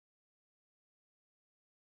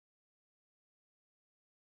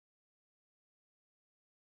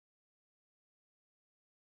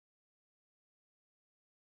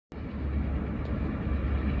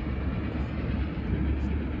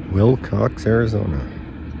Cochise, Arizona.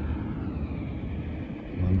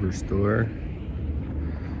 Lumber store.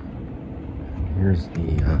 Here's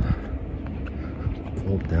the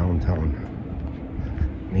old downtown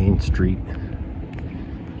Main Street.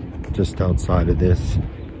 Just outside of this,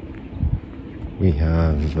 we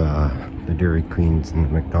have the Dairy Queens and the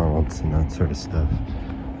McDonald's and that sort of stuff.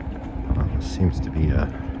 Seems to be a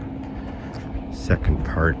second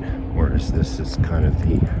part, whereas this is kind of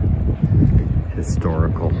the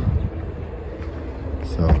historical.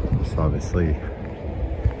 So it's obviously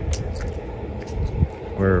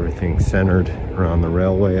where everything's centered around the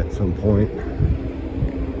railway at some point.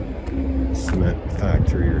 Cement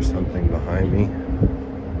factory or something behind me.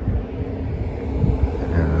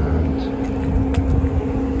 And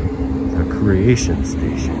the creation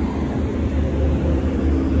station.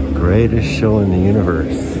 Greatest show in the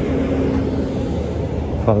universe.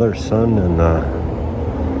 Father, Son, and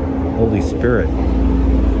Holy Spirit.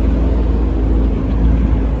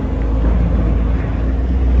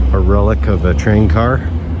 A relic of a train car,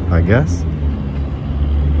 I guess.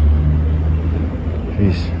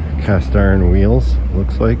 These cast iron wheels,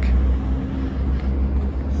 looks like.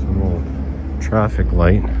 Some old traffic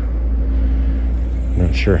light.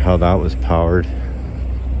 Not sure how that was powered.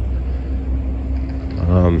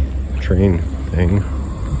 Train thing.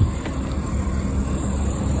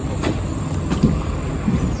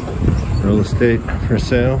 Real estate for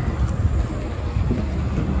sale.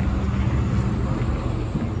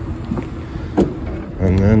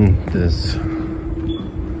 And then this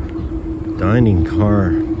dining car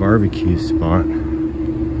barbecue spot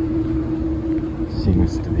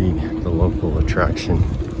seems to be the local attraction.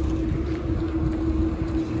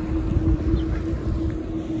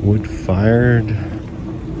 Wood-fired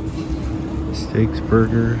steaks,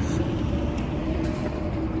 burgers.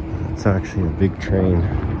 It's actually a big train.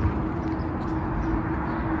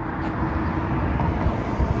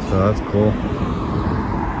 So that's cool.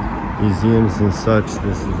 Museums and such.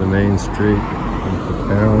 This is the main street of the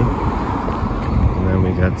town. And then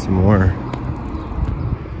we got some more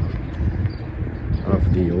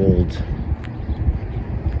of the old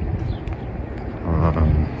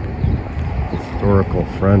historical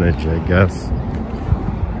frontage, I guess,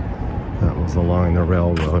 that was along the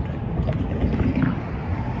railroad.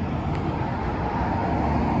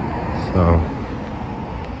 So,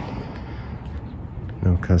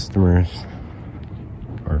 no customers,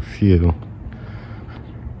 or few.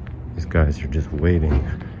 These guys are just waiting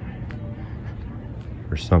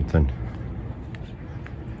for something,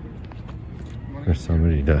 for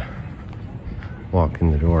somebody to walk in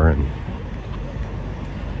the door and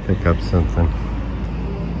pick up something.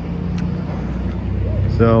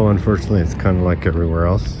 So unfortunately, it's kind of like everywhere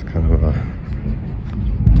else, kind of a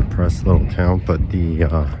depressed little town, but the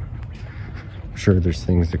I'm sure there's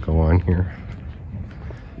things that go on here,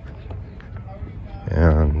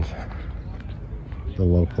 and the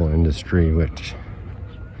local industry, which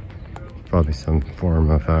probably some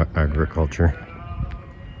form of agriculture.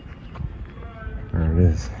 There it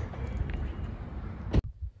is.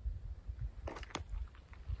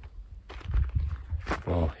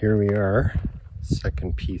 Well, here we are.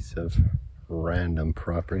 Second piece of random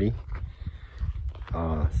property.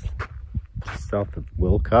 South of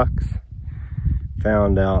Wilcox.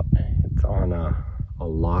 Found out it's on a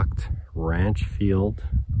locked ranch field.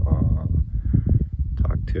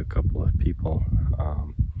 Talked to a couple of people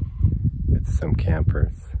with some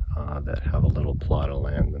campers that have a little plot of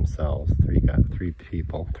land themselves.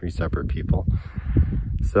 Three separate people.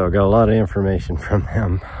 So I got a lot of information from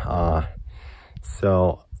them.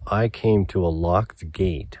 So I came to a locked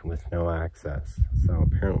gate with no access. So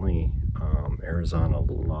apparently Arizona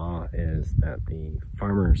law is that the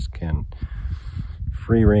farmers can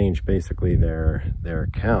free range basically their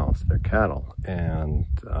cows, their cattle, and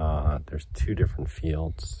there's two different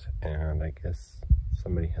fields, and I guess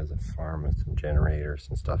somebody has a farm with some generators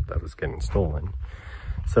and stuff that was getting stolen.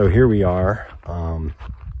 So here we are.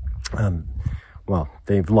 Well,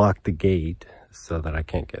 they've locked the gate so that I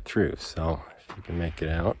can't get through. So if you can make it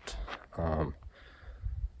out,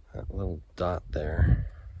 that little dot there,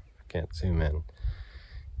 I can't zoom in,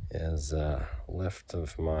 is left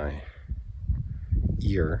of my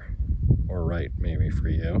ear, or right maybe for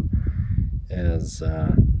you, is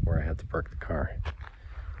where I had to park the car.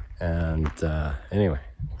 And anyway,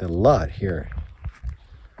 the lot here,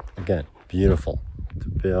 again, beautiful to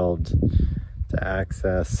build, to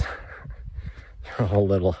access. Your whole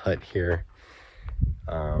little hut here.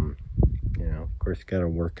 You know, of course you got to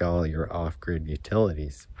work all your off-grid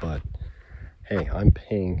utilities, but hey, I'm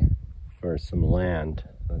paying for some land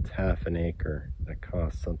So it's half an acre that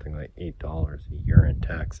costs something like $8 a year in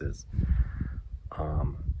taxes.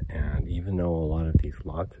 And even though a lot of these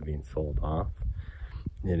lots are being sold off,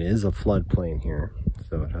 it is a floodplain here,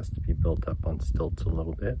 so it has to be built up on stilts a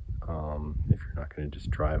little bit if you're not going to just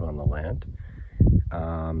drive on the land.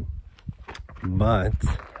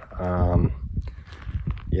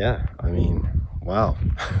 Yeah, I mean, wow.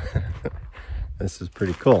 This is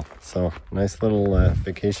pretty cool. So nice little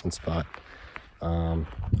vacation spot.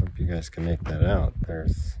 Hope you guys can make that out.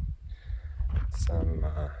 There's some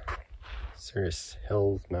serious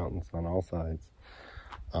hills, mountains on all sides.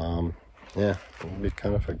 Yeah, it would be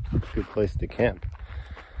kind of a good place to camp.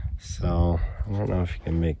 So I don't know if you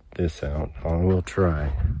can make this out. I will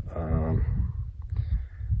try. There's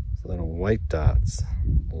little white dots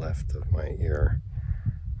left of my ear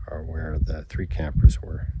are where the 3 campers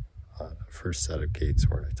were. The first set of gates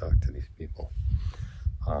where I talked to these people.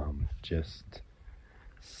 Just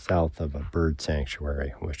south of a bird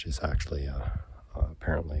sanctuary, which is actually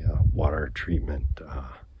apparently a water treatment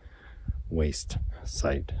waste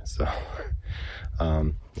site. So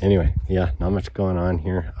anyway, yeah, not much going on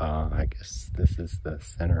here. I guess this is the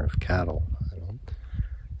center of cattle. I don't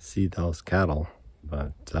see those cattle,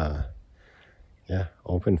 but yeah,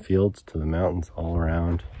 open fields to the mountains all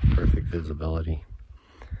around, perfect visibility,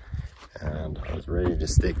 and I was ready to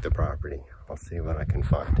stake the property. I'll see what I can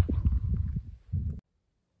find.